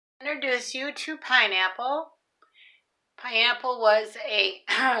introduce you to Pineapple. Pineapple was a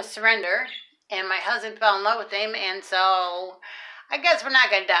surrender, and my husband fell in love with him, and so I guess we're not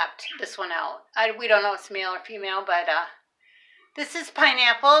going to adopt this one out. We don't know if it's male or female, but this is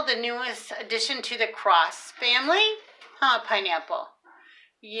Pineapple, the newest addition to the cross family. Pineapple.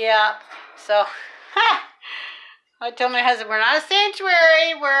 Yep. So, I told my husband, we're not a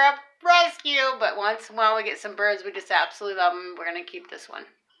sanctuary, we're a rescue, but once in a while we get some birds, we just absolutely love them. We're going to keep this one.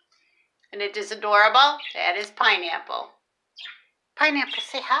 And it is adorable. That is Pineapple. Pineapple,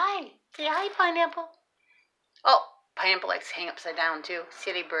 say hi. Say hi, Pineapple. Oh, Pineapple likes to hang upside down too.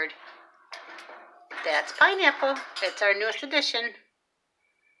 Silly bird. That's Pineapple. It's our newest addition.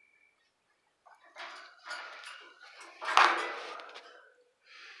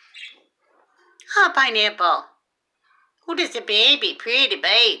 Pineapple. Who is the baby? Pretty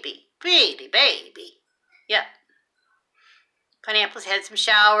baby. Pretty baby. Yep. Pineapple's had some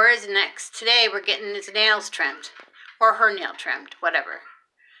showers, and today we're getting his nails trimmed. Or her nail trimmed, whatever.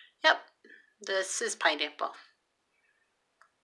 Yep. This is Pineapple.